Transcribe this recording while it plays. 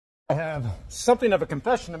I have something of a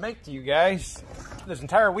confession to make to you guys. This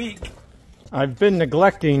entire week, I've been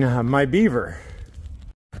neglecting my beaver.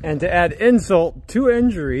 And to add insult to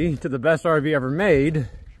injury to the best RV ever made,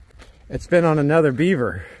 it's been on another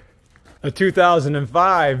beaver. A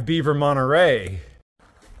 2005 Beaver Monterey,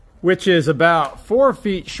 which is about 4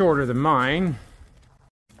 feet shorter than mine,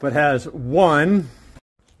 but has 1,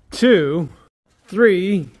 2,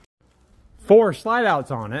 3, 4 slide outs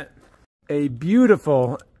on it. A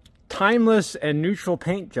beautiful, timeless and neutral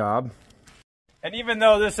paint job. And even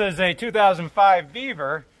though this is a 2005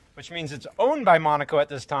 Beaver, which means it's owned by Monaco at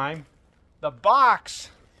this time, the box,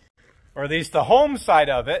 or at least the home side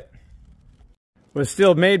of it, was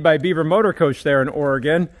still made by Beaver Motor Coach there in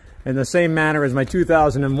Oregon, in the same manner as my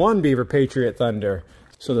 2001 Beaver Patriot Thunder.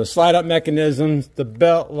 So the slide up mechanisms, the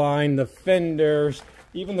belt line, the fenders,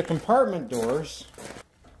 even the compartment doors,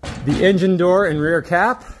 the engine door and rear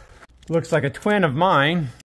cap looks like a twin of mine.